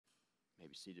may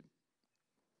be seated.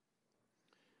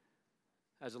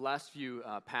 As the last few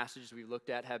passages we've looked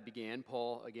at have began,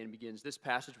 Paul again begins this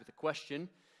passage with a question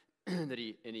and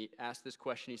he asks this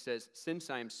question. He says, "Since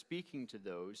I am speaking to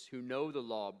those who know the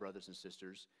law, brothers and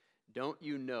sisters, don't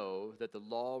you know that the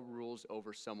law rules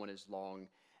over someone as long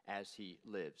as he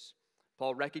lives?"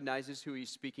 Paul recognizes who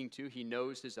he's speaking to. He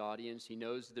knows his audience. He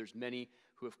knows that there's many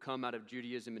who have come out of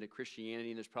Judaism into Christianity,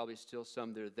 and there's probably still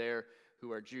some that are there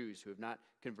who are Jews, who have not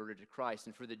converted to Christ.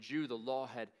 And for the Jew, the law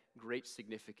had great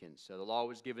significance. So the law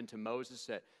was given to Moses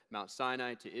at Mount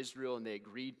Sinai, to Israel, and they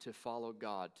agreed to follow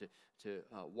God, to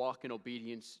walk in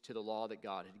obedience to the law that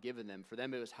God had given them. For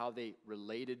them, it was how they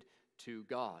related to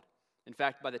God. In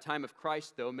fact, by the time of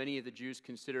Christ, though, many of the Jews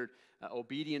considered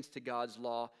obedience to God's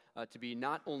law to be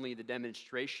not only the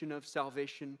demonstration of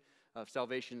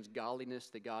salvation's godliness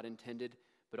that God intended,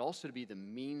 but also to be the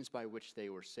means by which they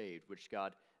were saved, which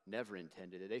God never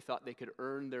intended. They thought they could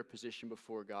earn their position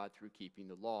before God through keeping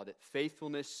the law, that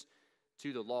faithfulness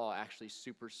to the law actually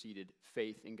superseded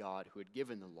faith in God who had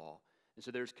given the law. And so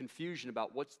there's confusion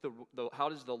about how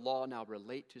does the law now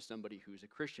relate to somebody who's a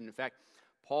Christian. In fact,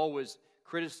 Paul was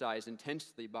criticized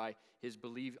intensely by his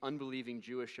unbelieving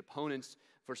Jewish opponents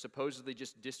for supposedly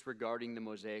just disregarding the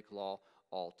Mosaic law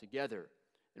altogether.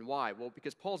 And why? Well,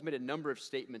 because Paul's made a number of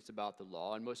statements about the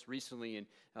law, and most recently in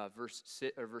verse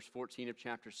 14 of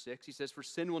chapter 6, he says, "For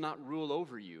sin will not rule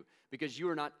over you, because you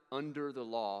are not under the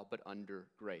law, but under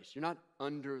grace." You're not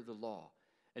under the law.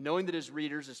 And knowing that his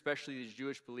readers, especially these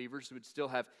Jewish believers, would still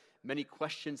have many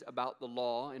questions about the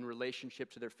law in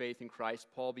relationship to their faith in Christ,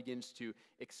 Paul begins to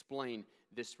explain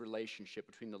this relationship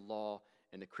between the law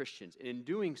and the Christians. And in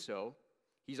doing so,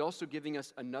 he's also giving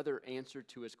us another answer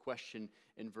to his question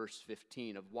in verse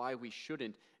 15 of why we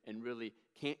shouldn't and really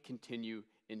can't continue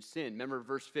in sin. Remember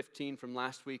verse 15 from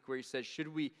last week where he says, "Should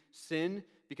we sin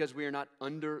because we are not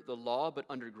under the law but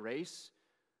under grace?"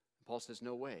 And Paul says,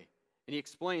 no way. And he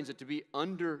explains that to be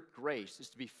under grace is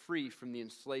to be free from the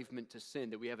enslavement to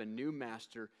sin, that we have a new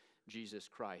master, Jesus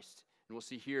Christ. And we'll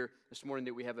see here this morning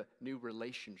that we have a new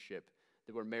relationship,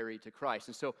 that we're married to Christ.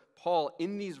 And so Paul,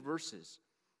 in these verses,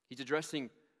 he's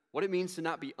addressing what it means to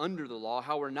not be under the law,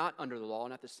 how we're not under the law,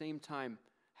 and at the same time,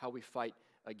 how we fight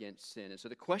against sin. And so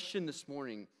the question this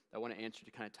morning I want to answer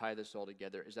to kind of tie this all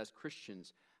together is, as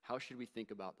Christians, how should we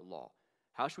think about the law?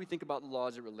 How should we think about the law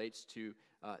as it relates to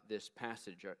this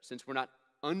passage? Since we're not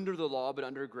under the law but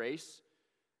under grace,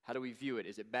 how do we view it?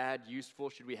 Is it bad, useful?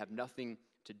 Should we have nothing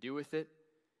to do with it?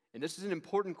 And this is an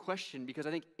important question because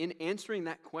I think in answering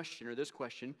that question, or this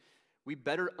question, we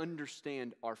better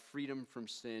understand our freedom from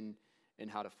sin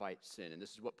and how to fight sin. And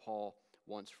this is what Paul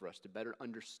wants for us, to better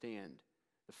understand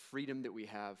the freedom that we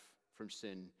have from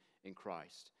sin in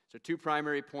Christ. So 2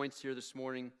 primary points here this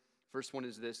morning. First one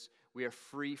is this: we are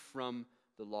free from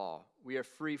the law. We are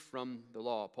free from the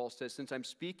law. Paul says, "Since I'm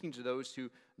speaking to those who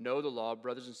know the law,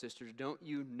 brothers and sisters, don't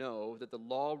you know that the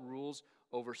law rules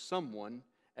over someone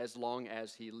as long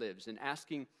as he lives?" And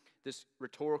asking this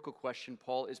rhetorical question,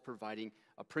 Paul is providing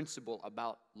a principle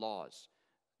about laws.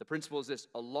 The principle is this: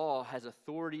 a law has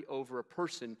authority over a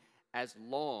person as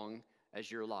long as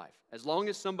you're alive. As long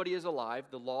as somebody is alive,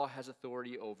 the law has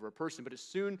authority over a person. But as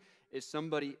soon as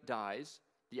somebody dies,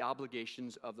 the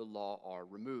obligations of the law are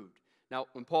removed. Now,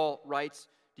 when Paul writes,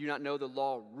 "Do you not know the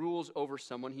law rules over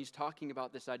someone?" he's talking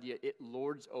about this idea, it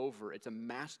lords over, it's a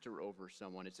master over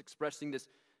someone. It's expressing this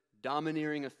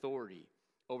domineering authority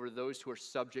over those who are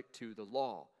subject to the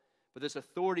law. But this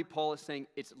authority, Paul is saying,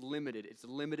 it's limited. It's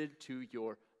limited to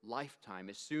your lifetime.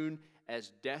 As soon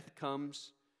as death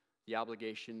comes, the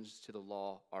obligations to the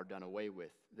law are done away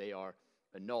with. They are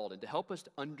annulled. And to help us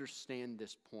to understand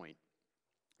this point,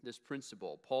 this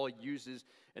principle, Paul uses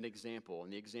an example,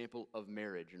 and the example of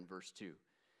marriage in verse 2.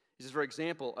 He says, for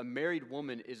example, a married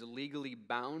woman is legally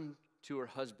bound to her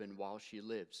husband while she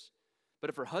lives. But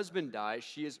if her husband dies,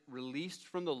 she is released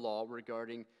from the law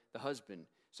regarding the husband.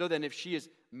 So then, if she is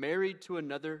married to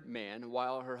another man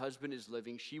while her husband is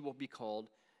living, she will be called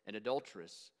an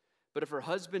adulteress. But if her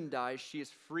husband dies, she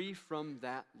is free from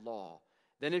that law.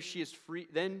 Then if she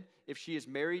is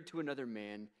married to another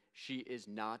man, she is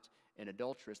not an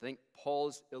adulteress. I think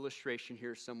Paul's illustration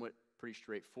here is somewhat pretty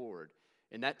straightforward.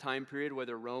 In that time period,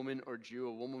 whether Roman or Jew,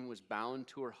 a woman was bound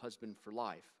to her husband for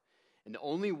life. And the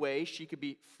only way she could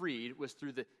be freed was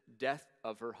through the death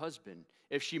of her husband.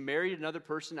 If she married another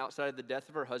person outside of the death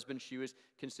of her husband, she was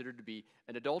considered to be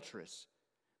an adulteress.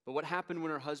 But what happened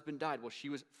when her husband died? Well, she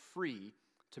was free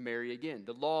to marry again.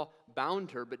 The law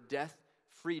bound her, but death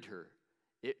freed her.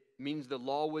 It means the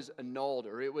law was annulled,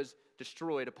 or it was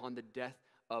destroyed upon the death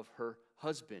of her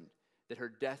husband, that her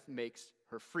death makes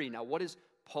her free. Now, what is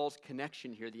Paul's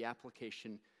connection here, the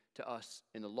application to us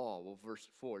in the law? Well, verse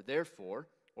 4, therefore,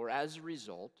 or as a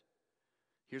result,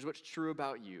 here's what's true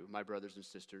about you, my brothers and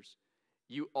sisters.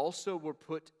 You also were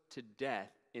put to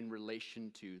death in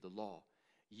relation to the law.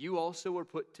 You also were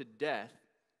put to death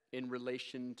in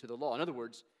relation to the law. In other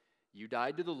words, you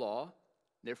died to the law,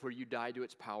 therefore you died to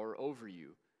its power over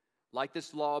you. Like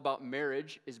this law about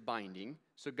marriage is binding,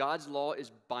 so God's law is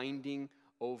binding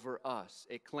over us.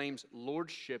 It claims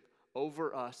lordship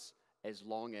over us as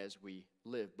long as we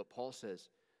live. But Paul says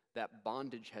that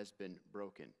bondage has been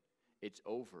broken. It's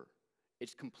over.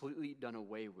 It's completely done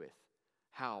away with.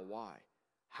 How? Why?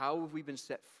 How have we been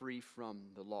set free from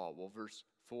the law? Well, verse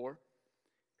 4,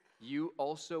 you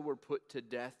also were put to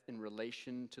death in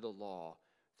relation to the law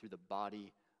through the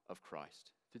body of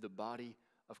Christ. Through the body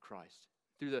of Christ.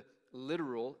 Through the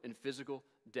literal and physical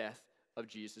death of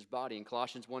Jesus' body. In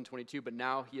Colossians 1:22, but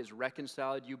now he has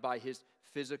reconciled you by his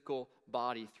physical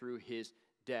body through his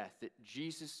death. That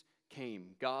Jesus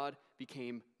came, God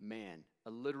became man, a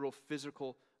literal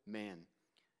physical man.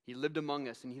 He lived among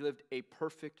us and he lived a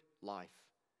perfect life.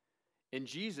 And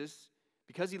Jesus,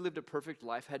 because he lived a perfect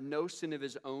life, had no sin of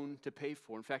his own to pay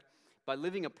for. In fact, by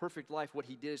living a perfect life, what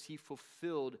he did is he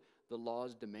fulfilled the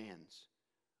law's demands.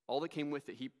 All that came with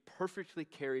it, he perfectly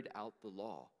carried out the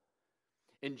law.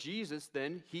 And Jesus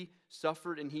then, he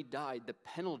suffered and he died the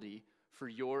penalty for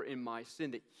your and my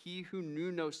sin. That he who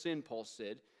knew no sin, Paul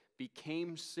said,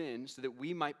 became sin so that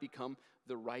we might become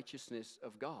the righteousness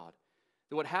of God.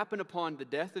 That what happened upon the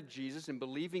death of Jesus and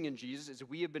believing in Jesus is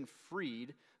we have been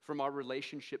freed from our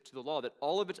relationship to the law. That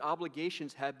all of its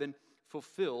obligations have been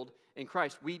fulfilled in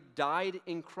Christ. We died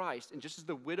in Christ. And just as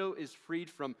the widow is freed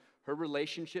from her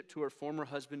relationship to her former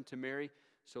husband to marry,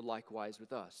 so likewise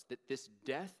with us. That this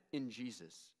death in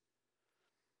Jesus,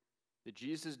 that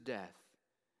Jesus' death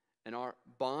and our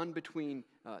bond between,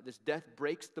 this death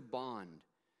breaks the bond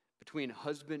between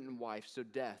husband and wife. So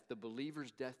death, the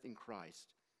believer's death in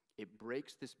Christ, it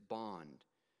breaks this bond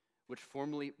which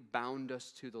formerly bound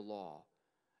us to the law.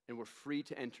 And we're free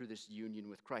to enter this union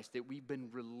with Christ. That we've been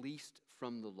released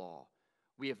from the law.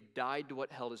 We have died to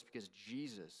what held us because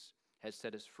Jesus has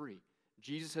set us free.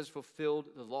 Jesus has fulfilled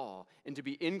the law. And to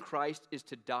be in Christ is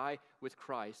to die with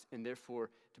Christ and therefore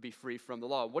to be free from the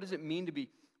law. What does it mean to be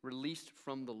released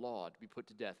from the law, to be put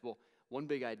to death? Well, one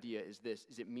big idea is this,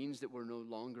 is it means that we're no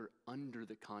longer under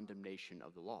the condemnation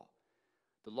of the law.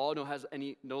 The law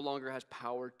no longer has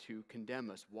power to condemn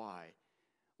us. Why?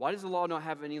 Why does the law not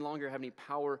any longer have any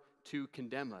power to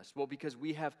condemn us? Well, because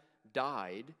we have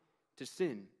died to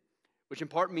sin, which in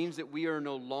part means that we are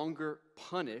no longer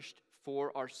punished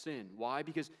for our sin. Why?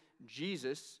 Because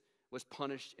Jesus was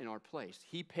punished in our place.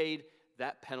 He paid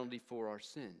that penalty for our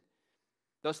sin.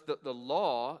 Thus, the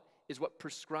law is what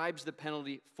prescribes the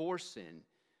penalty for sin.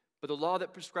 But the law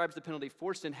that prescribes the penalty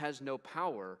for sin has no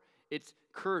power. Its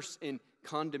curse and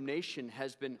condemnation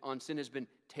on sin has been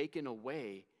taken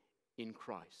away in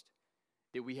Christ.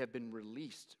 That we have been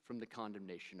released from the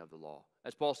condemnation of the law.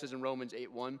 As Paul says in Romans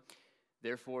 8:1,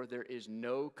 therefore there is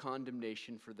no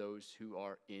condemnation for those who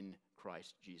are in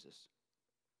Christ Jesus.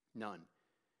 None.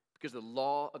 Because the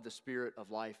law of the Spirit of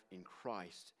life in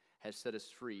Christ has set us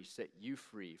free, set you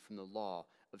free from the law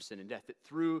of sin and death. That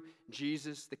through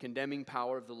Jesus, the condemning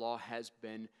power of the law has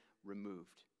been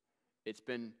removed. It's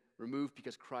been removed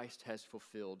because Christ has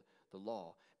fulfilled the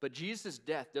law. But Jesus'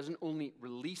 death doesn't only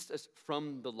release us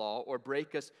from the law or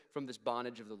break us from this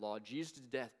bondage of the law. Jesus'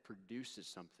 death produces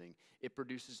something. It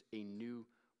produces a new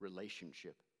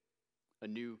relationship, a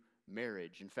new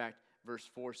marriage. In fact, verse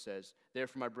 4 says,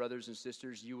 therefore, my brothers and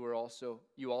sisters, you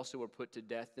also were put to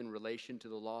death in relation to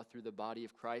the law through the body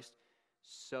of Christ,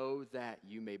 so that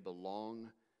you may belong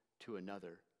to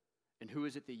another. And who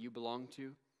is it that you belong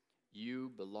to?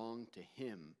 You belong to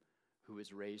him who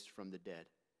is raised from the dead.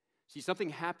 See, something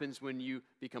happens when you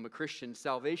become a Christian.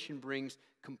 Salvation brings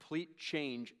complete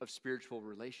change of spiritual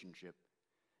relationship.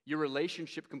 Your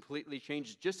relationship completely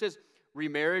changes. Just as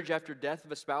remarriage after death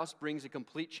of a spouse brings a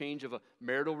complete change of a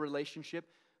marital relationship,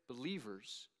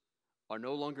 believers are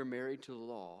no longer married to the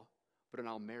law, but are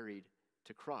now married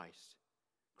to Christ.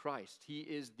 Christ, he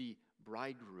is the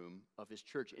bridegroom of his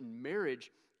church. And marriage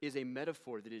is a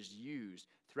metaphor that is used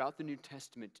throughout the New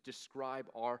Testament to describe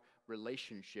our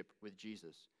relationship with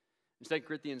Jesus. In 2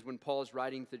 Corinthians, when Paul is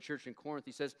writing to the church in Corinth,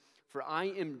 he says, for I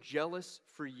am jealous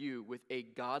for you with a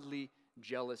godly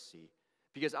jealousy,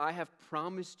 because I have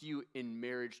promised you in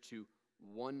marriage to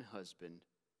one husband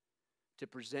to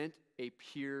present a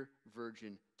pure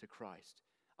virgin to Christ.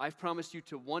 I've promised you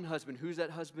to one husband. Who's that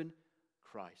husband?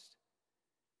 Christ.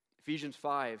 Ephesians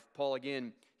 5, Paul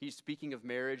again, he's speaking of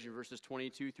marriage in verses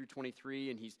 22 through 23,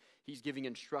 and he's giving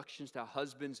instructions to how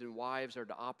husbands and wives are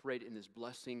to operate in this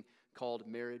blessing called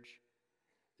marriage.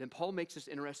 Then Paul makes this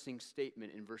interesting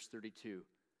statement in verse 32.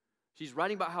 He's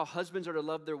writing about how husbands are to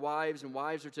love their wives and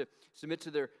wives are to submit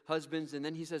to their husbands. And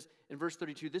then he says in verse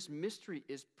 32, this mystery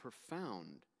is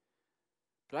profound.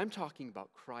 But I'm talking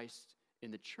about Christ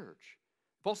in the church.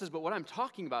 Paul says, but what I'm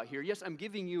talking about here, yes, I'm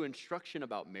giving you instruction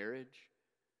about marriage,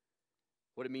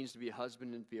 what it means to be a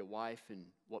husband and to be a wife and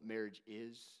what marriage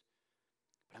is.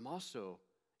 But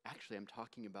I'm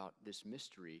talking about this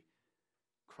mystery,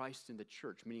 Christ in the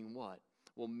church, meaning what?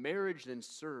 Well, marriage then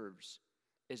serves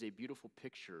as a beautiful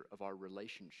picture of our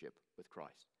relationship with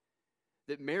Christ.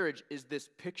 That marriage is this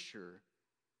picture,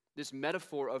 this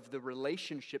metaphor of the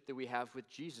relationship that we have with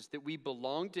Jesus, that we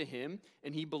belong to him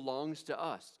and he belongs to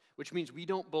us, which means we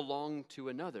don't belong to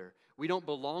another. We don't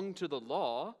belong to the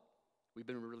law. We've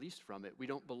been released from it. We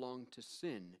don't belong to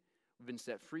sin. We've been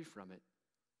set free from it.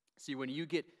 See, when you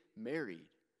get married,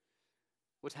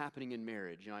 what's happening in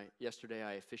marriage? Yesterday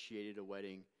I officiated a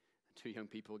wedding, 2 young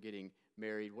people getting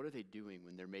married. What are they doing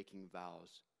when they're making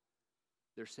vows?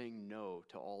 They're saying no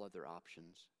to all other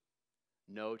options.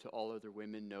 No to all other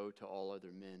women, no to all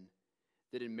other men.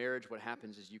 That in marriage what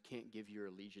happens is you can't give your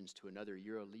allegiance to another.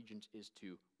 Your allegiance is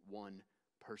to one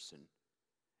person.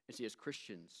 And see, as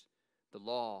Christians, the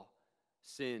law,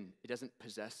 sin, it doesn't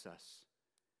possess us.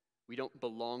 We don't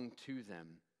belong to them.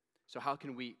 So how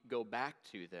can we go back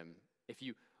to them? If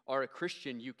you are a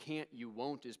Christian, you can't, you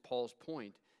won't, is Paul's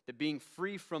point. That being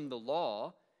free from the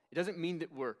law, it doesn't mean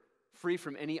that we're free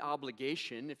from any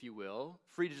obligation, if you will,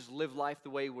 free to just live life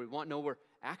the way we want. No,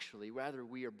 rather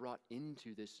we are brought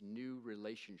into this new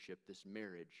relationship, this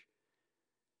marriage,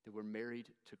 that we're married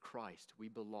to Christ. We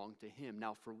belong to him.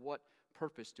 Now, for what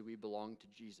purpose do we belong to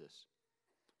Jesus?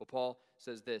 Well, Paul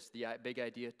says this, the big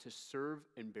idea, to serve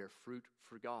and bear fruit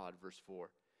for God, verse 4.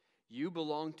 You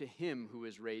belong to him who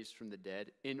is raised from the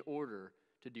dead in order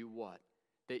to do what?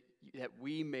 That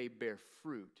we may bear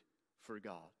fruit for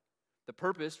God. The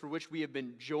purpose for which we have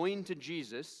been joined to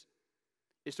Jesus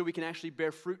is so we can actually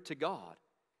bear fruit to God.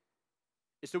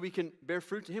 It's so we can bear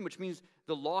fruit to him, which means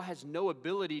the law has no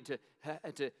ability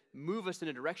to move us in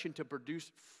a direction to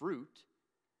produce fruit.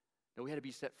 No, we had to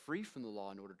be set free from the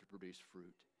law in order to produce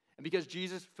fruit. And because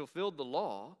Jesus fulfilled the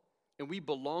law and we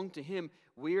belong to him,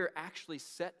 we're actually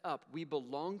set up. We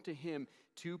belong to him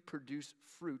to produce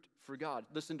fruit for God.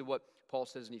 Listen to what Paul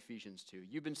says in Ephesians 2.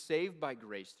 You've been saved by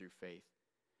grace through faith.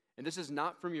 And this is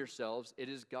not from yourselves, it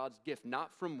is God's gift,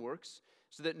 not from works,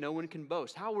 so that no one can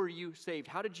boast. How were you saved?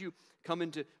 How did you come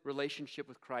into relationship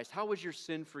with Christ? How was your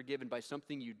sin forgiven? By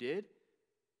something you did?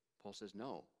 Paul says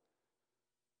no.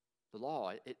 The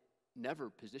law, it never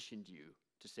positioned you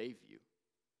to save you.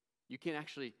 You can't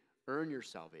actually earn your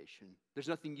salvation. There's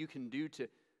nothing you can do to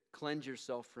cleanse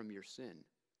yourself from your sin.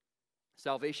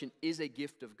 Salvation is a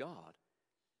gift of God.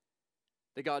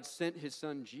 That God sent his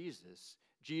son Jesus.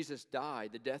 Jesus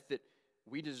died, the death that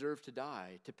we deserve to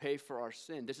die, to pay for our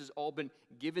sin. This has all been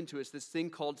given to us. This thing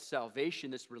called salvation,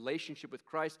 this relationship with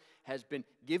Christ has been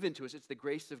given to us. It's the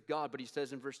grace of God. But he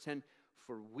says in verse 10,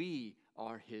 for we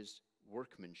are his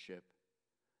workmanship,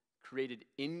 created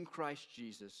in Christ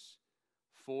Jesus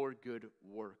for good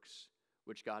works,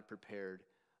 which God prepared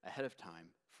ahead of time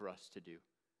for us to do.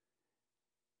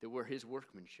 That we're his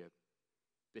workmanship,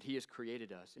 that he has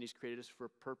created us, and he's created us for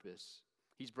a purpose.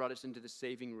 He's brought us into the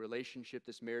saving relationship,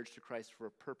 this marriage to Christ, for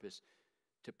a purpose,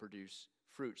 to produce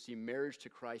fruit. See, marriage to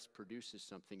Christ produces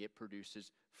something. It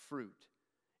produces fruit.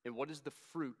 And what is the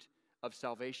fruit of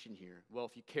salvation here? Well,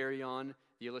 if you carry on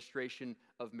the illustration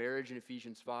of marriage in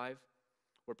Ephesians 5,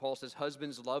 where Paul says,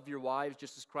 husbands, love your wives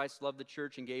just as Christ loved the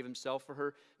church and gave himself for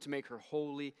her to make her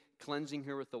holy, cleansing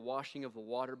her with the washing of the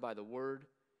water by the word.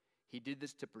 He did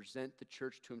this to present the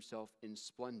church to himself in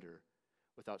splendor,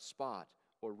 without spot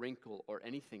or wrinkle or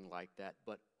anything like that,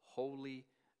 but holy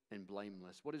and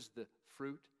blameless. What is the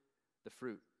fruit? The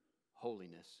fruit,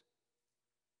 holiness,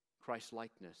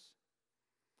 Christ-likeness.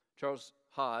 Charles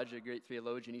Hodge, a great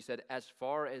theologian, he said, as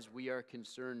far as we are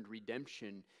concerned,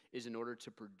 redemption is in order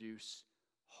to produce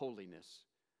holiness.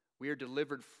 We are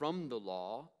delivered from the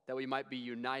law that we might be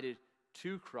united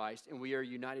to Christ, and we are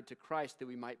united to Christ that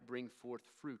we might bring forth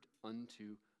fruit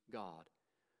unto God.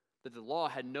 That the law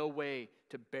had no way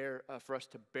to bear for us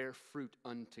to bear fruit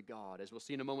unto God. As we'll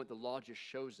see in a moment, the law just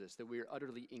shows us that we are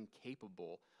utterly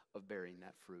incapable of bearing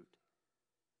that fruit.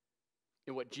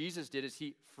 And what Jesus did is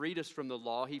he freed us from the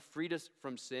law, he freed us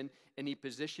from sin, and he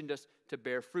positioned us to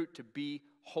bear fruit, to be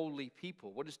holy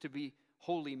people. What does to be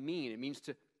holy mean? It means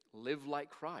to live like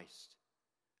Christ,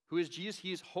 Who is Jesus?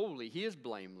 He is holy. He is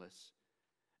blameless.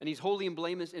 And he's holy and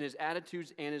blameless in his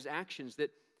attitudes and his actions.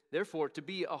 That, therefore, to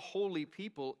be a holy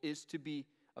people is to be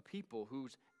a people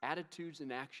whose attitudes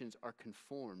and actions are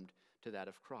conformed to that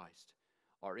of Christ,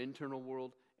 our internal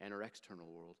world and our external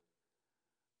world.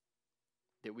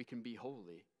 That we can be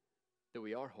holy, that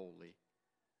we are holy.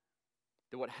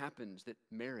 That what happens, that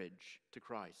marriage to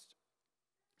Christ,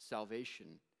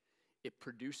 salvation, it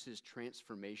produces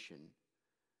transformation.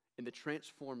 And the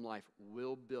transformed life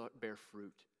will bear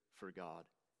fruit for God.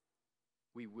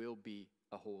 We will be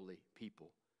a holy people.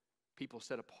 People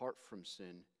set apart from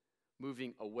sin,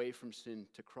 moving away from sin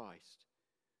to Christ.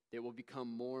 They will become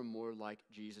more and more like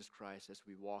Jesus Christ as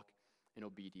we walk in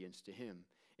obedience to him.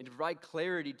 And to provide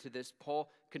clarity to this, Paul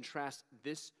contrasts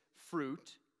this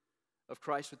fruit of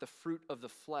Christ with the fruit of the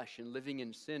flesh and living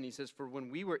in sin. He says, for when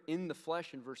we were in the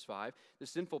flesh, in verse 5, the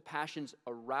sinful passions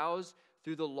aroused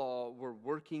through the law were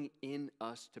working in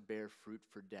us to bear fruit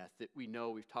for death. That we know,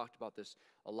 we've talked about this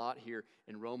a lot here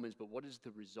in Romans, but what is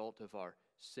the result of our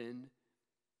sin,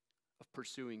 of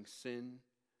pursuing sin,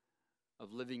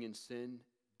 of living in sin?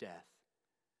 Death.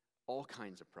 All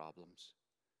kinds of problems.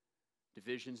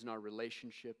 Divisions in our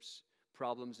relationships,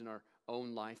 problems in our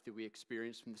own life that we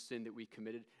experience from the sin that we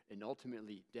committed, and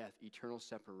ultimately death, eternal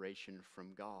separation from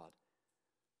God.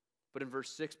 But in verse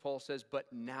 6, Paul says, but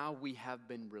now we have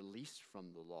been released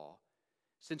from the law,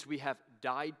 since we have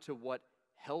died to what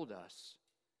held us,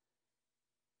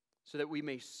 so that we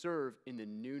may serve in the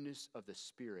newness of the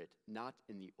Spirit, not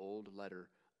in the old letter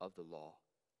of the law.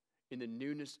 In the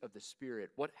newness of the Spirit,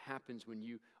 what happens when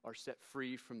you are set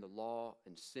free from the law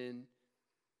and sin?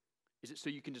 Is it so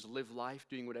you can just live life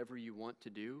doing whatever you want to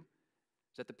do?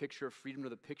 Is that the picture of freedom? No,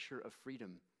 the picture of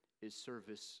freedom is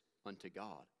service unto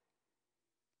God.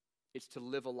 It's to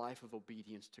live a life of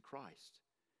obedience to Christ,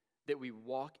 that we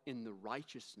walk in the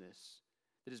righteousness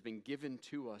that has been given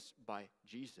to us by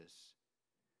Jesus,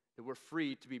 that we're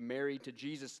free to be married to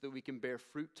Jesus so that we can bear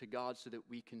fruit to God so that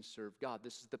we can serve God.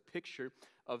 This is the picture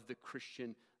of the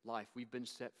Christian life. We've been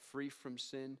set free from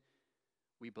sin.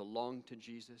 We belong to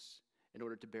Jesus in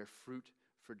order to bear fruit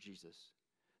for Jesus.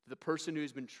 The person who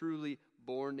has been truly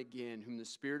born again, whom the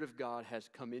Spirit of God has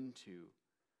come into,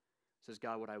 says,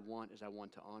 God, what I want is I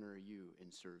want to honor you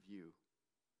and serve you.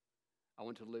 I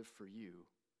want to live for you.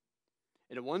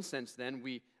 And in one sense, then,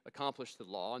 we accomplish the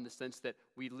law in the sense that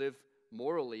we live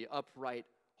morally upright,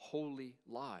 holy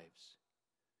lives.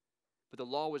 But the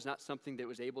law was not something that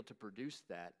was able to produce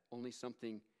that.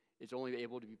 It's only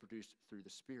able to be produced through the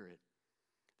Spirit.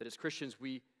 That as Christians,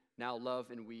 we now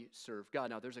love and we serve God.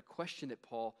 Now, there's a question that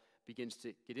Paul begins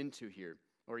to get into here,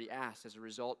 or he asks as a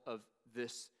result of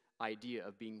this idea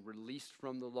of being released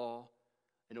from the law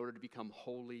in order to become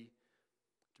holy,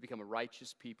 to become a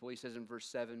righteous people. He says in verse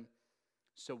 7,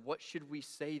 so what should we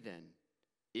say then?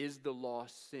 Is the law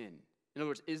sin? In other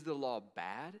words, is the law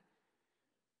bad?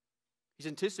 He's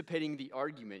anticipating the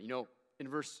argument. You know, in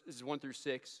verses 1 through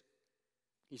 6,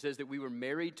 he says that we were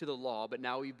married to the law, but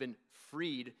now we've been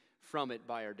freed from it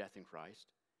by our death in Christ.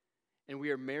 And we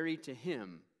are married to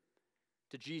him,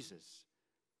 to Jesus.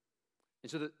 And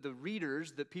so the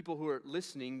readers, the people who are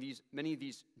listening, many of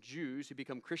these Jews who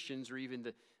become Christians, or even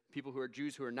the people who are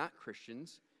Jews who are not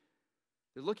Christians,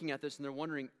 they're looking at this and they're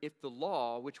wondering if the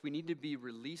law, which we need to be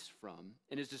released from,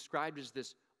 and is described as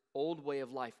this old way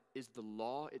of life, is the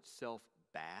law itself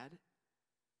bad?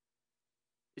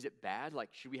 Is it bad? Like,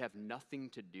 should we have nothing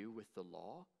to do with the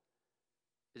law?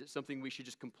 Is it something we should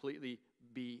just completely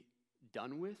be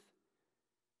done with?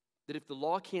 That if the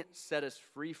law can't set us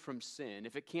free from sin,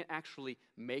 if it can't actually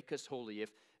make us holy,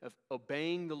 if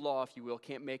obeying the law, if you will,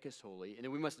 can't make us holy, and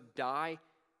then we must die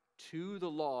to the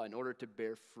law in order to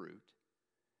bear fruit.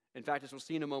 In fact, as we'll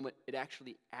see in a moment, it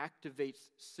actually activates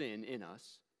sin in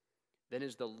us. Then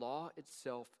is the law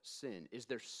itself sin? Is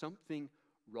there something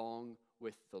wrong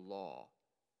with the law?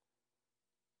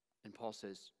 And Paul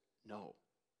says, no,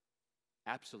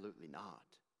 absolutely not.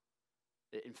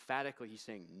 Emphatically, he's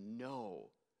saying, no,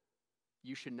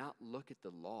 you should not look at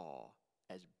the law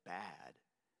as bad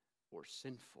or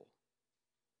sinful.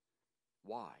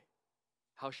 Why?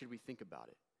 How should we think about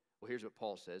it? Well, here's what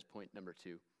Paul says. Point number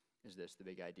 2 is this, the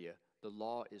big idea. The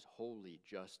law is holy,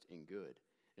 just, and good.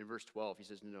 In verse 12, he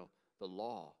says, no, the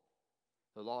law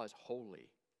is holy.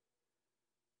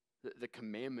 The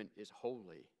commandment is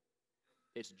holy.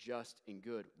 It's just and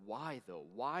good. Why, though?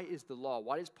 Why is the law?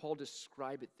 Why does Paul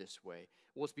describe it this way?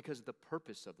 Well, it's because of the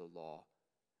purpose of the law.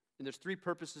 And there's 3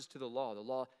 purposes to the law. The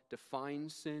law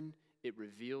defines sin, it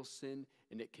reveals sin,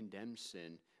 and it condemns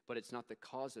sin. But it's not the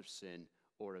cause of sin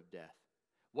or of death.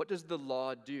 What does the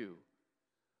law do?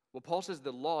 Well, Paul says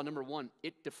the law, number 1,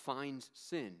 it defines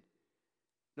sin.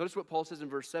 Notice what Paul says in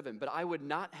verse 7, but I would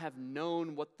not have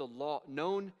known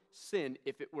known sin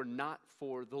if it were not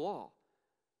for the law.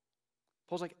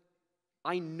 Paul's like,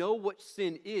 I know what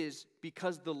sin is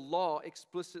because the law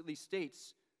explicitly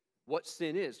states what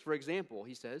sin is. For example,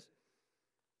 he says,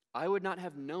 I would not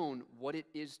have known what it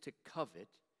is to covet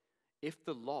if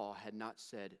the law had not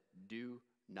said, do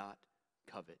not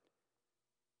covet.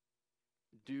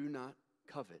 Do not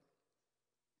covet.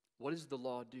 What does the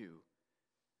law do?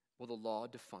 Well, the law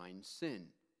defines sin.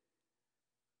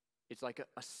 It's like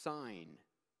a sign.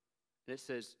 And it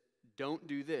says, don't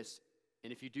do this.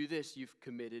 And if you do this, you've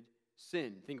committed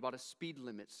sin. Think about a speed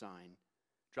limit sign.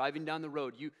 Driving down the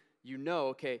road, you know,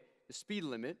 okay, the speed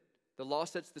limit, the law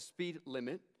sets the speed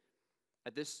limit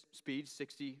at this speed,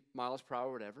 60 miles per hour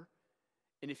or whatever.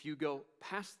 And if you go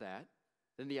past that,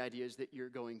 then the idea is that you're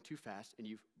going too fast and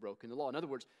you've broken the law. In other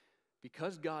words,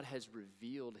 because God has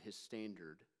revealed his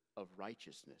standard of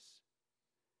righteousness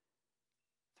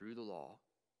through the law,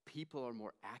 people are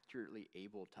more accurately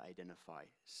able to identify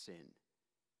sin.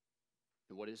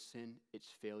 And what is sin?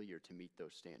 It's failure to meet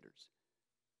those standards.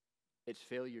 It's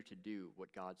failure to do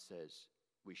what God says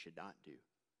we should not do.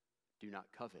 Do not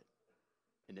covet.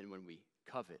 And then when we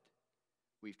covet,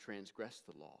 we've transgressed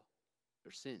the law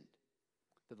or sinned.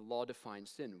 That the law defines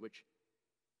sin, which,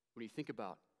 when you think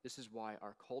about, this is why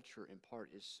our culture in part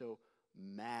is so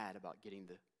mad about getting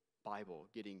the Bible,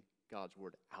 getting God's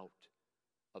word out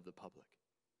of the public.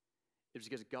 It's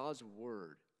because God's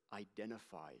word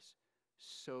identifies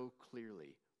so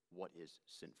clearly what is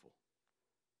sinful.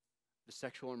 The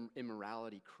sexual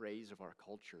immorality craze of our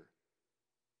culture,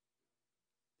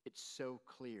 it's so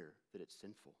clear that it's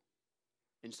sinful.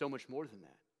 And so much more than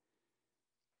that.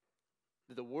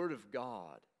 The word of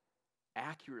God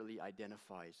accurately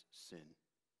identifies sin.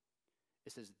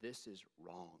 It says this is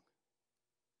wrong.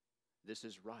 This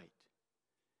is right.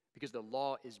 Because the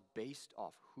law is based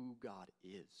off who God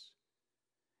is.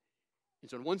 And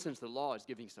so in one sense, the law is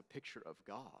giving us a picture of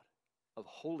God, of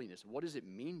holiness. What does it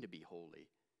mean to be holy?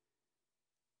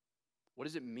 What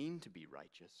does it mean to be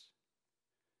righteous?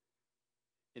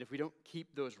 And if we don't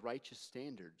keep those righteous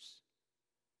standards,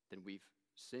 then we've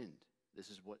sinned. This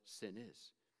is what sin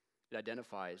is.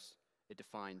 It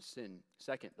defines sin.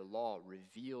 Second, the law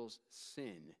reveals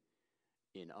sin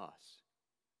in us.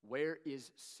 Where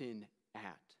is sin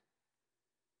at?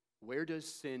 Where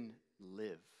does sin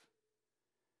live?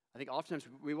 I think oftentimes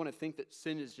we want to think that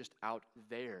sin is just out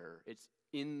there. It's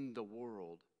in the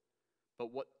world.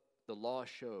 But what the law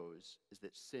shows is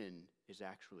that sin is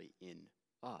actually in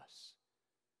us.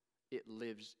 It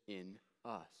lives in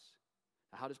us.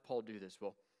 Now, how does Paul do this?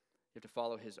 Well, you have to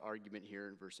follow his argument here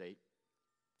in verse 8.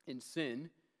 In sin,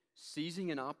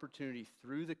 seizing an opportunity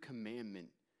through the commandment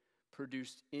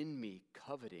produced in me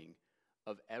coveting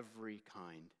of every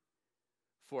kind.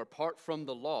 For apart from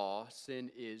the law,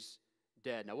 sin is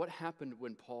dead. Now, what happened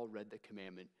when Paul read the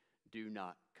commandment, do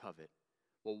not covet?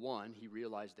 Well, one, he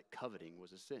realized that coveting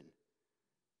was a sin.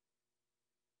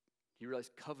 He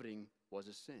realized coveting was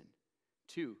a sin.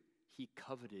 Two, he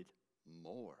coveted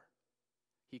more.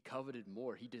 He coveted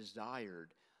more. He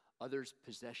desired others'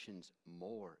 possessions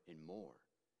more and more.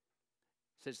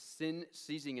 It says, sin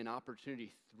seizing an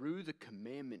opportunity through the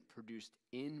commandment produced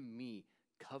in me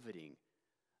coveting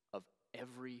of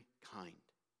every kind.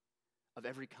 Of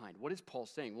every kind. What is Paul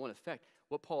saying? Well, in effect,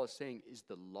 what Paul is saying is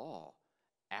the law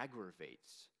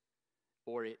aggravates,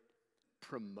 or it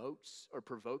promotes, or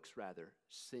provokes rather,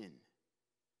 sin.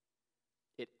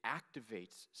 It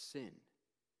activates sin.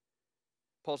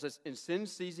 Paul says, in sin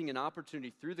seizing an opportunity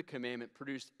through the commandment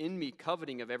produced in me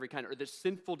coveting of every kind, or the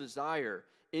sinful desire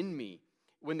in me.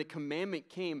 When the commandment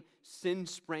came, sin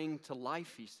sprang to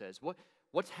life, he says.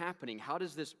 What's happening? How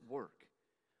does this work?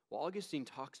 Well, Augustine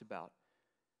talks about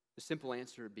the simple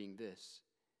answer being this,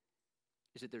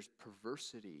 is that there's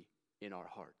perversity in our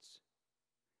hearts.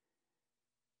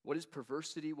 What is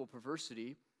perversity? Well,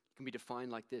 perversity can be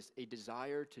defined like this: a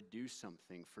desire to do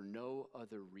something for no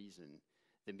other reason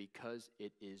than because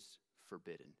it is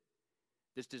forbidden.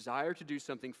 This desire to do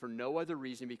something for no other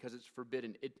reason because it's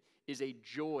forbidden. It is a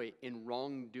joy in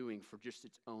wrongdoing for just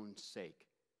its own sake.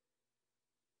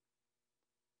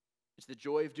 It's the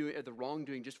joy of doing the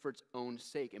wrongdoing just for its own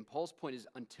sake. And Paul's point is,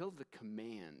 until the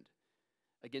command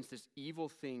against this evil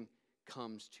thing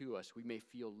comes to us, we may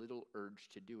feel little urge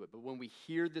to do it. But when we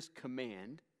hear this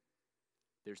command,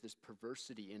 there's this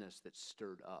perversity in us that's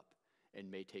stirred up and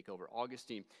may take over.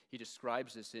 Augustine, he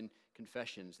describes this in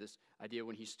Confessions, this idea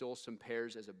when he stole some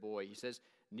pears as a boy. He says,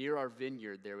 near our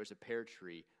vineyard there was a pear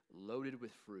tree loaded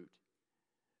with fruit.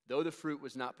 Though the fruit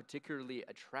was not particularly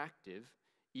attractive,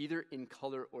 either in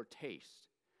color or taste,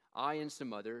 I and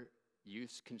some other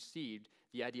youths conceived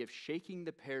the idea of shaking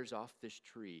the pears off this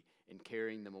tree and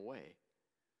carrying them away.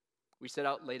 We set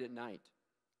out late at night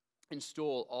and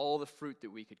stole all the fruit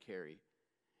that we could carry.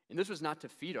 And this was not to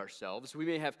feed ourselves. We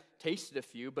may have tasted a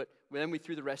few, but then we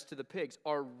threw the rest to the pigs.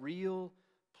 Our real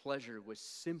pleasure was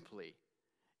simply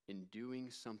in doing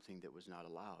something that was not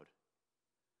allowed.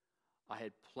 I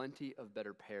had plenty of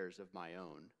better pears of my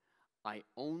own. I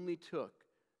only took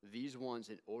these ones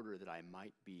in order that I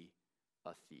might be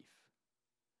a thief.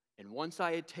 And once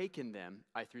I had taken them,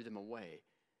 I threw them away.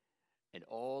 And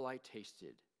all I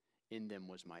tasted in them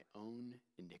was my own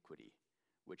iniquity,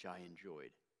 which I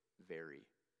enjoyed very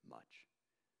much.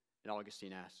 And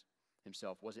Augustine asked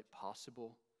himself, was it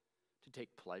possible to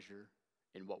take pleasure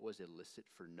in what was illicit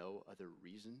for no other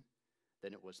reason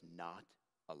than it was not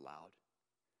allowed?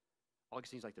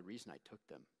 Augustine's like, the reason I took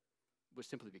them was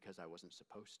simply because I wasn't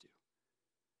supposed to,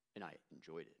 and I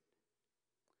enjoyed it.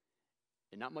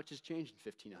 And not much has changed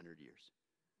in 1,500 years.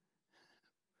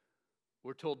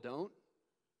 We're told don't,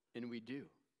 and we do.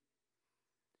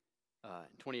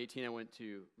 In 2018,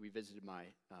 we visited my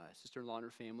sister-in-law and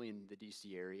her family in the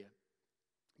D.C. area.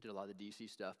 Did a lot of the D.C.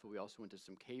 stuff, but we also went to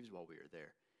some caves while we were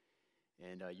there.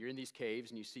 And you're in these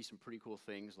caves, and you see some pretty cool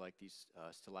things like these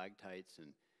stalactites,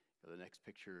 and the next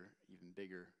picture, even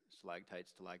bigger,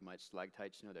 stalactites, stalagmites.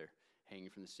 Stalactites, they're hanging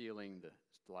from the ceiling, the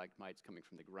stalagmites coming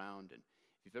from the ground. And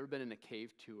if you've ever been in a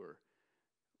cave tour,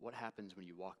 what happens when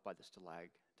you walk by the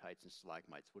stalactites and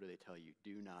stalagmites? What do they tell you?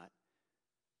 Do not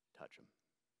touch them.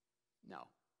 Now,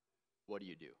 what do?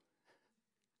 You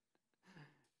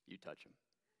touch them.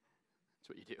 That's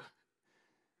what you do.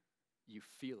 You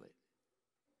feel it.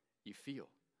 You feel.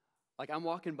 Like I'm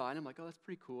walking by and I'm like, oh, that's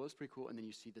pretty cool. And then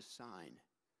you see the sign,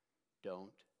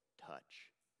 don't touch.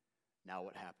 Now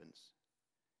what happens?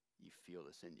 You feel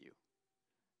this in you.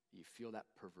 You feel that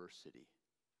perversity.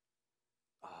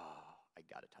 I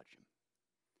got to touch him.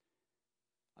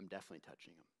 I'm definitely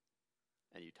touching him.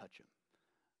 And you touch him.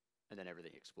 And then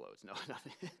everything explodes. No,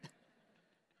 nothing.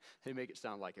 They make it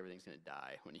sound like everything's going to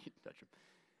die when you touch him.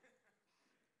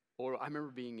 Or I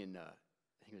remember being in, I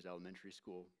think it was elementary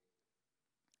school,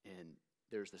 and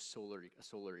there's a solar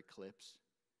eclipse.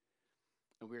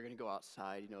 And we were going to go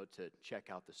outside, to check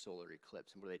out the solar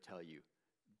eclipse. And what do they tell you?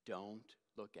 Don't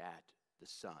look at the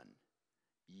sun.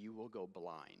 You will go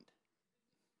blind.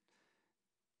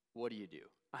 What do?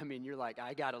 You're like,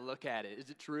 I got to look at it. Is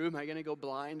it true? Am I going to go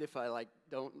blind if I look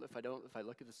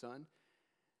at the sun?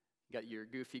 You got your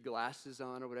goofy glasses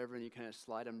on or whatever, and you kind of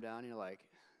slide them down. And you're like,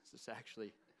 is this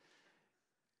actually?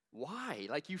 Why?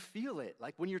 Like you feel it.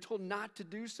 Like when you're told not to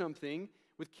do something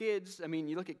with kids,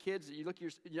 you look at kids,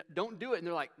 don't do it.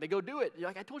 And they go do it. You're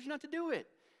like, I told you not to do it.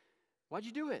 Why'd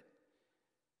you do it?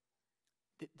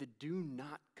 The do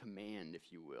not command,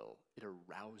 if you will, it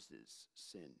arouses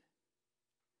sin.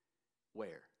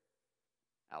 Where?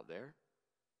 Out there?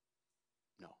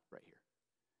 No, right here.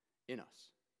 In us.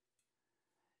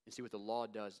 And see, what the law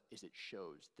does is it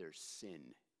shows there's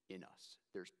sin in us.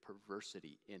 There's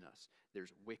perversity in us.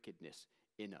 There's wickedness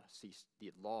in us. See,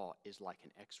 the law is like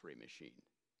an x-ray machine.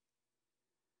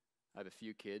 I have a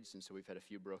few kids, and so we've had a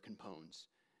few broken bones.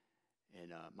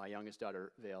 And my youngest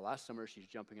daughter, Vale, last summer, she's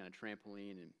jumping on a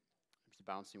trampoline, and she's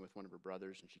bouncing with one of her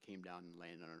brothers, and she came down and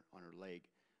landed on her leg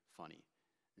funny.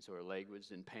 And so her leg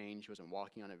was in pain. She wasn't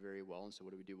walking on it very well. And so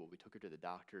what do? Well, we took her to the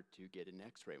doctor to get an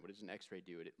x-ray. What does an x-ray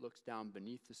do? It looks down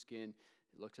beneath the skin.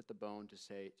 It looks at the bone to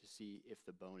see if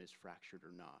the bone is fractured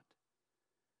or not.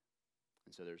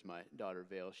 And so there's my daughter,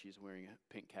 Vale. She's wearing a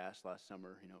pink cast last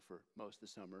summer, for most of the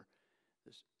summer.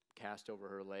 This cast over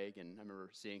her leg. And I remember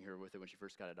seeing her with it when she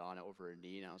first got it on over her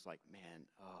knee. And I was like, man,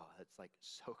 that's like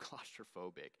so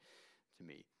claustrophobic to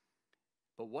me.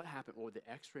 But what happened? Well, the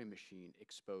x-ray machine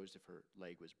exposed if her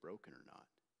leg was broken or not.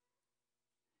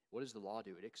 What does the law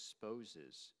do? It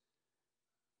exposes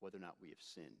whether or not we have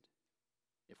sinned,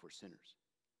 if we're sinners.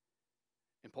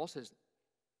 And Paul says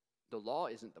the law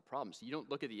isn't the problem. So you don't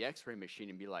look at the x-ray machine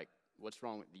and be like, what's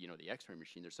wrong with the x-ray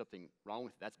machine? There's something wrong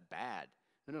with it. That's bad.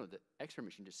 No, the x-ray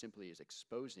machine just simply is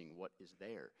exposing what is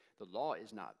there. The law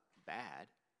is not bad.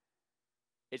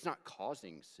 It's not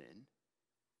causing sin.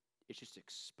 It's just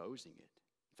exposing it.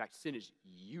 In fact, sin is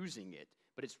using it,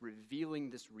 but it's revealing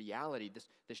this reality,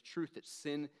 this truth that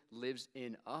sin lives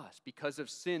in us. Because of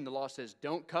sin, the law says,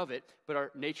 don't covet, but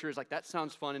our nature is like, that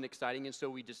sounds fun and exciting, and so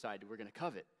we decide we're going to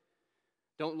covet.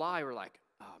 Don't lie, we're like,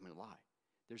 I'm going to lie.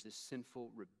 There's this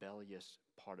sinful, rebellious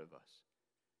part of us.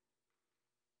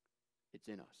 It's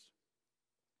in us.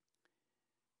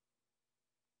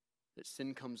 That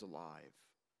sin comes alive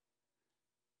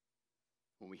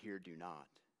when we hear do not.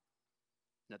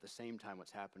 And at the same time,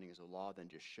 what's happening is the law then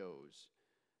just shows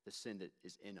the sin that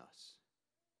is in us.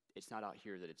 It's not out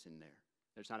here that it's in there.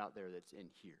 It's not out there that's in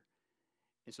here.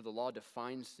 And so the law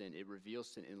defines sin, it reveals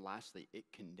sin, and lastly, it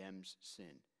condemns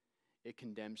sin. It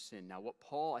condemns sin. Now, what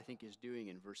Paul, I think, is doing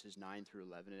in verses 9 through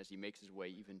 11, and as he makes his way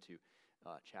even to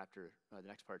the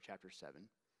next part of chapter 7,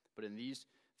 but in these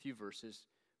few verses,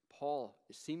 Paul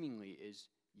seemingly is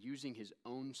using his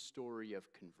own story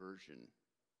of conversion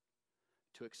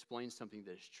to explain something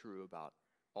that is true about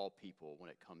all people when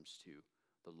it comes to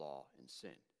the law and sin,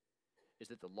 is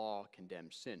that the law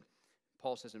condemns sin.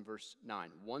 Paul says in verse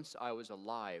 9, once I was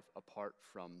alive apart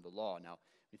from the law. Now,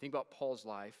 when you think about Paul's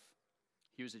life,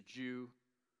 he was a Jew,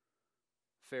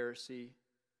 Pharisee.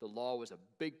 The law was a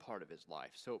big part of his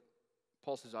life. So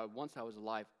Paul says, once I was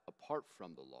alive apart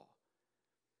from the law.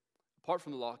 Apart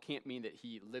from the law can't mean that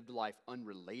he lived life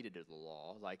unrelated to the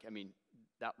law.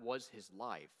 That was his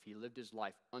life. He lived his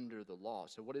life under the law.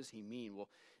 So what does he mean? Well,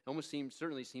 it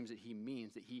certainly seems that he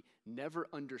means that he never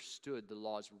understood the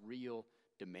law's real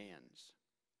demands.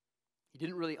 He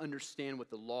didn't really understand what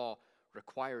the law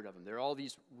required of him. There are all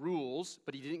these rules,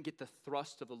 but he didn't get the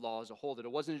thrust of the law as a whole, that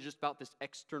it wasn't just about this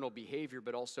external behavior,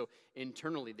 but also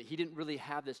internally, that he didn't really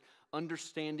have this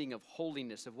understanding of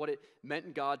holiness, of what it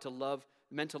meant to love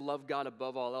God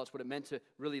above all else, what it meant to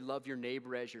really love your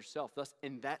neighbor as yourself. Thus,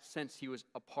 in that sense, he was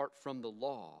apart from the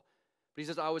law. But he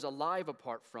says, I was alive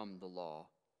apart from the law.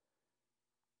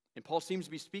 And Paul seems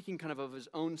to be speaking kind of his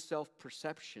own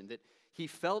self-perception, that he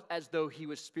felt as though he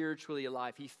was spiritually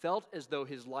alive. He felt as though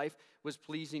his life was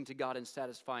pleasing to God and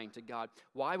satisfying to God.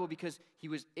 Why? Well, because he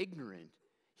was ignorant.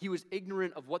 He was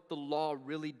ignorant of what the law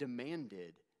really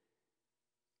demanded.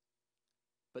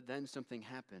 But then something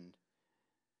happened.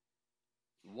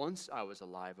 Once I was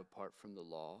alive apart from the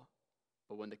law,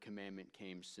 but when the commandment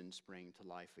came, sin sprang to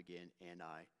life again, and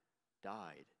I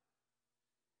died.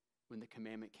 When the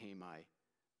commandment came, I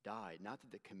died. Not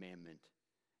that the commandment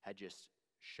had just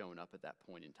shown up at that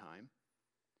point in time.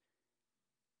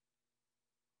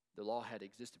 The law had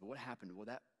existed, but what happened? Well,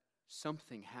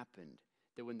 something happened,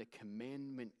 that when the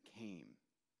commandment came,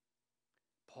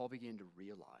 Paul began to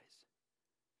realize,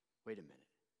 wait a minute,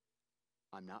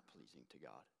 I'm not pleasing to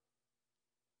God.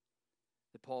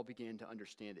 That Paul began to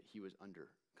understand that he was under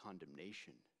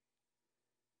condemnation.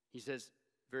 He says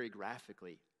very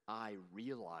graphically, I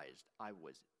realized I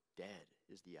was dead,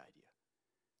 is the idea.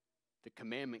 The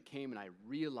commandment came and I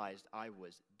realized I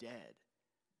was dead.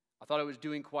 I thought I was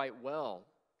doing quite well,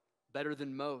 better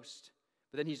than most.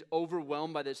 But then he's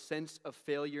overwhelmed by this sense of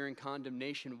failure and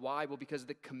condemnation. Why? Well, because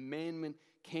the commandment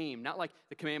came. Not like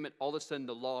the commandment, all of a sudden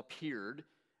the law appeared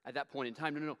at that point in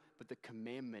time. No. But the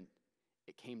commandment,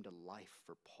 it came to life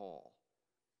for Paul.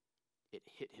 It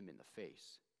hit him in the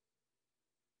face.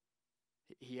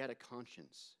 He had a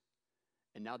conscience.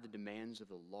 And now the demands of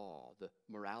the law, the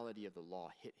morality of the law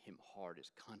hit him hard,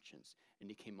 his conscience, and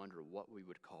he came under what we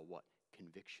would call what?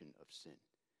 Conviction of sin.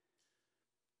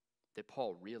 That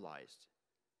Paul realized,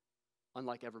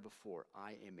 unlike ever before,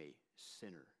 I am a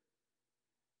sinner.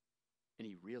 And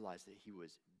he realized that he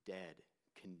was dead,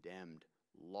 condemned,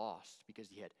 lost, because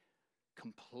he had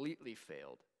completely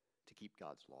failed to keep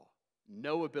God's law.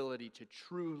 No ability to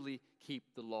truly keep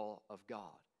the law of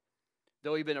God.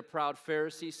 Though he'd been a proud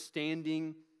Pharisee,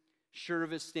 sure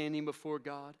of his standing before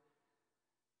God,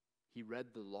 he read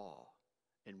the law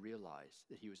and realized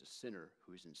that he was a sinner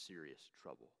who was in serious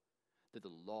trouble. That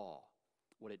the law,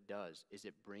 what it does is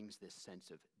it brings this sense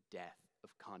of death,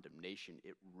 of condemnation.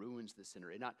 It ruins the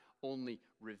sinner. It not only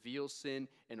reveals sin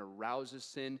and arouses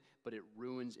sin, but it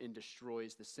ruins and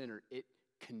destroys the sinner. It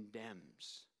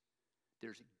condemns.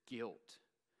 There's guilt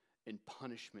and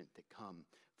punishment that come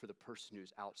for the person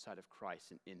who's outside of Christ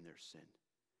and in their sin.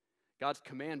 God's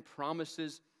command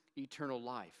promises eternal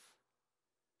life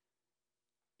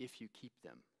if you keep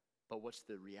them. But what's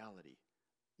the reality?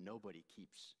 Nobody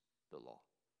keeps the law.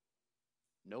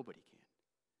 Nobody can.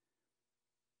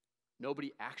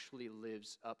 Nobody actually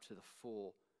lives up to the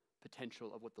full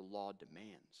potential of what the law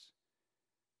demands.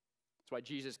 That's why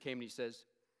Jesus came and he says,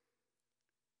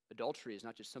 adultery is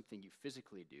not just something you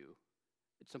physically do,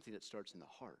 it's something that starts in the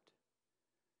heart.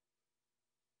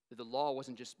 That the law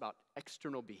wasn't just about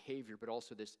external behavior, but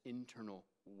also this internal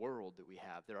world that we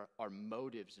have. There are our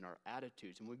motives and our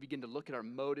attitudes. And when we begin to look at our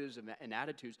motives and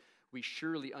attitudes, we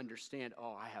surely understand,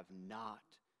 I have not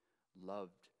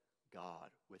loved God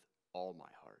with all my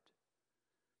heart,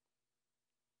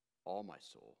 all my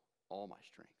soul, all my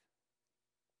strength.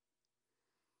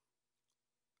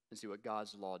 And see, what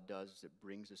God's law does is it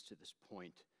brings us to this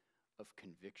point of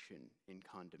conviction and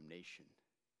condemnation.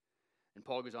 And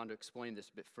Paul goes on to explain this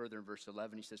a bit further in verse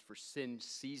 11. He says, "For sin,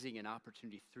 seizing an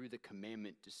opportunity through the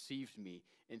commandment, deceived me,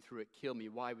 and through it killed me."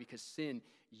 Why? Because sin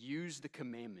used the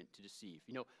commandment to deceive.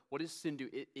 You know, what does sin do?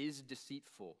 It is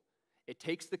deceitful. It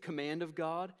takes the command of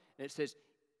God, and it says,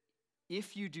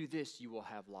 if you do this, you will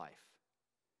have life.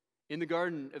 In the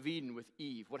Garden of Eden with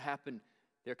Eve, what happened?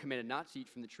 They're commanded not to eat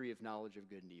from the tree of knowledge of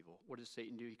good and evil. What does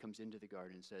Satan do? He comes into the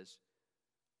garden and says,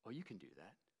 oh, you can do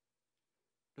that.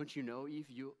 Don't you know, Eve,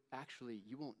 you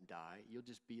won't die. You'll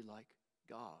just be like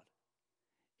God.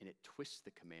 And it twists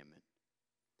the commandment.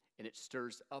 And it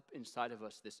stirs up inside of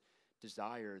us this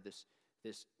desire,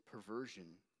 this perversion.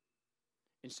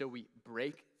 And so we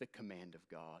break the command of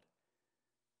God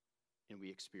and we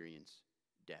experience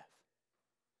death.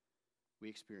 We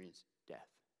experience death.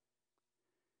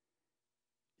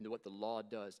 And what the law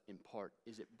does in part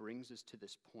is it brings us to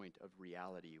this point of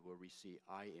reality where we see,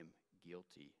 I am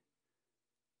guilty.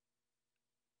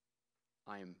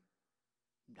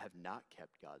 have not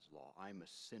kept God's law. I'm a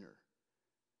sinner,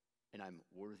 and I'm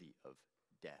worthy of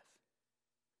death.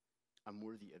 I'm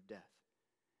worthy of death.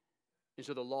 And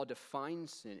so the law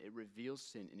defines sin, it reveals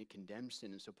sin, and it condemns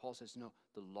sin. And so Paul says, no,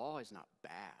 the law is not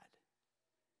bad.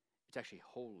 It's actually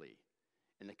holy.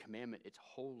 And the commandment, it's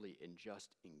holy and just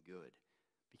and good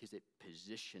because it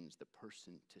positions the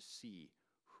person to see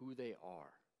who they are,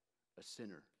 a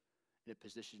sinner, and it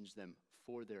positions them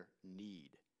for their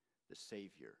need, the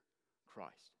Savior,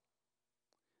 Christ.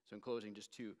 So in closing,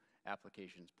 just two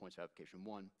points of application.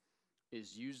 One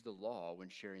is use the law when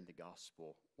sharing the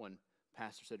gospel. One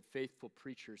pastor said, faithful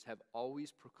preachers have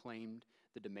always proclaimed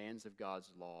the demands of God's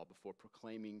law before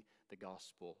proclaiming the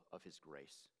gospel of his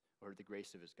grace, or the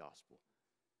grace of his gospel.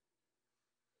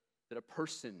 That a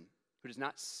person who does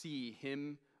not see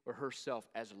him or herself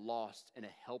as lost and a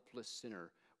helpless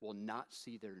sinner will not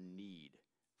see their need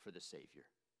for the Savior.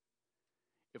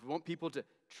 If we want people to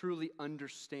truly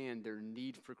understand their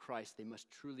need for Christ, they must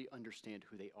truly understand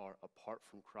who they are apart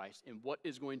from Christ. And what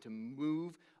is going to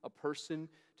move a person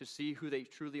to see who they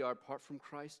truly are apart from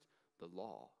Christ? The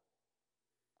law.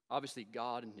 Obviously,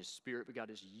 God and his Spirit, but God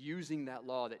is using that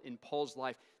law that in Paul's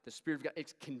life, the Spirit of God,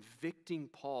 it's convicting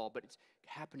Paul, but it's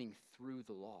happening through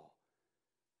the law.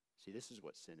 See, this is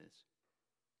what sin is.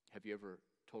 Have you ever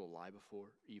told a lie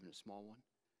before, even a small one?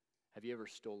 Have you ever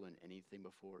stolen anything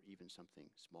before, even something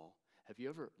small? Have you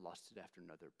ever lusted after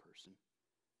another person?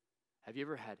 Have you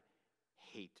ever had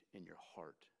hate in your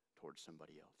heart towards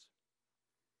somebody else?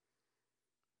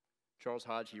 Charles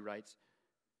Hodge, he writes,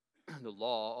 the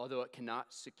law, although it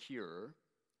cannot secure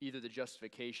either the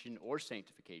justification or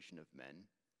sanctification of men,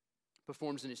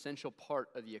 performs an essential part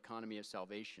of the economy of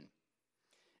salvation.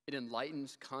 It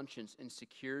enlightens conscience and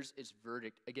secures its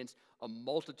verdict against a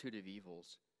multitude of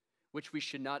evils, which we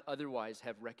should not otherwise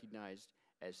have recognized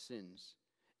as sins.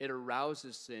 It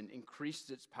arouses sin,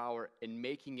 increases its power in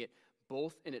making it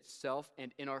both in itself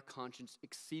and in our conscience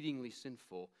exceedingly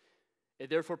sinful. It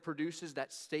therefore produces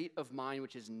that state of mind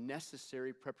which is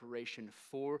necessary preparation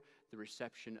for the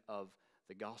reception of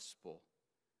the gospel.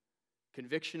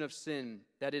 Conviction of sin,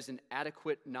 that is an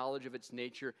adequate knowledge of its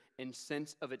nature and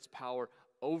sense of its power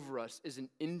over us, is an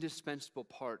indispensable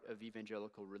part of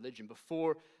evangelical religion.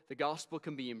 Before the gospel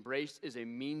can be embraced as a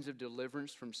means of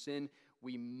deliverance from sin,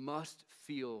 we must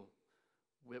feel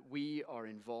that we are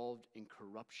involved in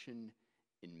corruption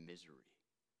and misery.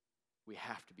 We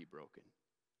have to be broken.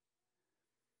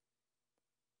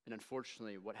 And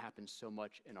unfortunately, what happens so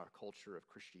much in our culture of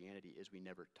Christianity is we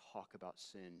never talk about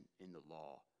sin in the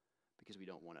law because we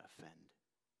don't want to offend.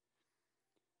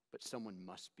 But someone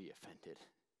must be offended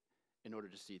in order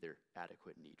to see their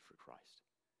adequate need for Christ.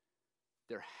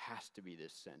 There has to be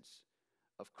this sense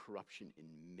of corruption and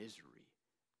misery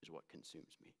is what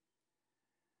consumes me.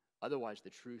 Otherwise, the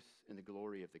truth and the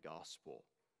glory of the gospel,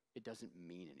 it doesn't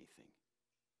mean anything.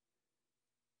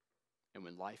 And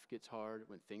when life gets hard,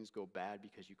 when things go bad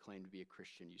because you claim to be a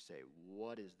Christian, you say,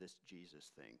 what is this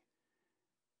Jesus thing?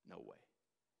 No way.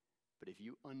 But if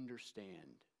you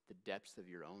understand the depths of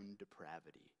your own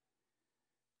depravity,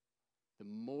 the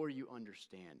more you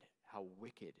understand how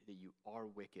wicked that you are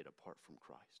wicked apart from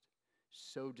Christ,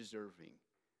 so deserving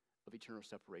of eternal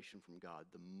separation from God,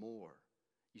 the more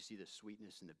you see the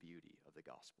sweetness and the beauty of the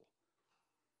gospel.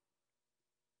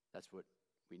 That's what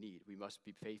we need. We must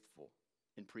be faithful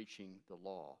in preaching the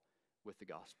law with the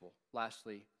gospel.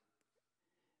 Lastly,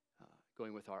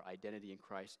 going with our identity in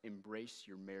Christ, embrace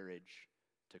your marriage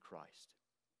to Christ.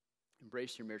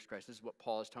 Embrace your marriage to Christ. This is what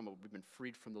Paul is talking about. We've been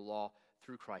freed from the law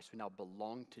through Christ. We now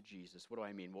belong to Jesus. What do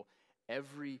I mean? Well,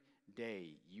 every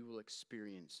day you will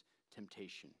experience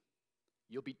temptation.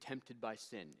 You'll be tempted by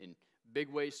sin in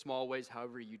big ways, small ways,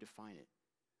 however you define it.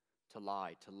 to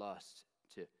lie, to lust,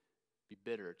 to be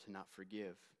bitter, to not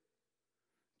forgive,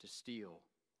 to steal,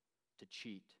 to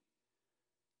cheat.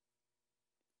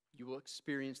 You will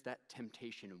experience that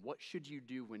temptation. And what should you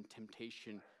do when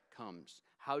temptation comes?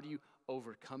 How do you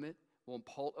overcome it? Well,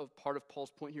 part of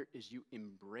Paul's point here is you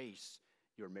embrace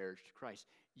your marriage to Christ.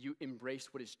 You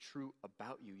embrace what is true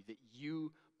about you, that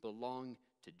you belong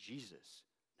to Jesus,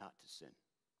 not to sin.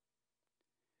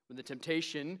 When the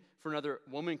temptation for another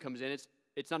woman comes in,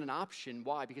 it's not an option.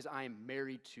 Why? Because I am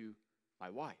married to my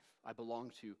wife. I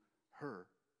belong to her.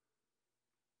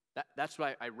 That's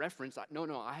why I reference.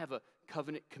 No, I have a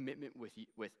covenant commitment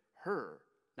with her,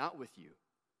 not with you.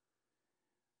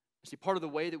 See, part of the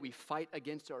way that we fight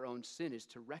against our own sin is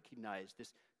to recognize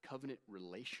this covenant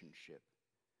relationship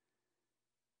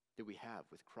that we have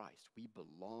with Christ. We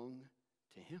belong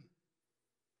to him.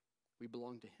 We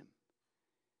belong to him.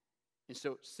 And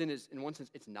so sin is, in one sense,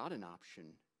 it's not an option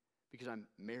because I'm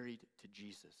married to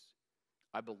Jesus.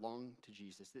 I belong to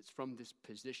Jesus. It's from this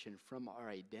position, from our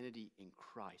identity in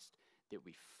Christ, that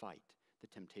we fight the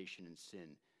temptation and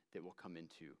sin that will come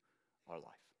into our life.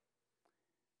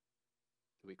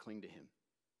 That we cling to him,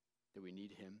 that we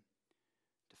need him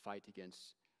to fight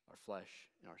against our flesh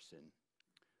and our sin.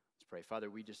 Let's pray. Father,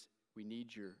 we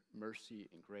need your mercy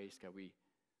and grace. God,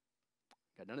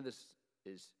 none of this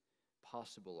is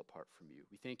possible apart from you.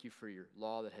 We thank you for your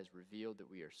law that has revealed that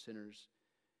we are sinners.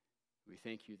 We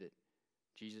thank you that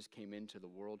Jesus came into the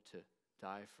world to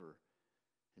die for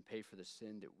and pay for the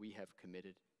sin that we have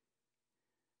committed.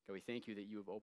 God, we thank you that you have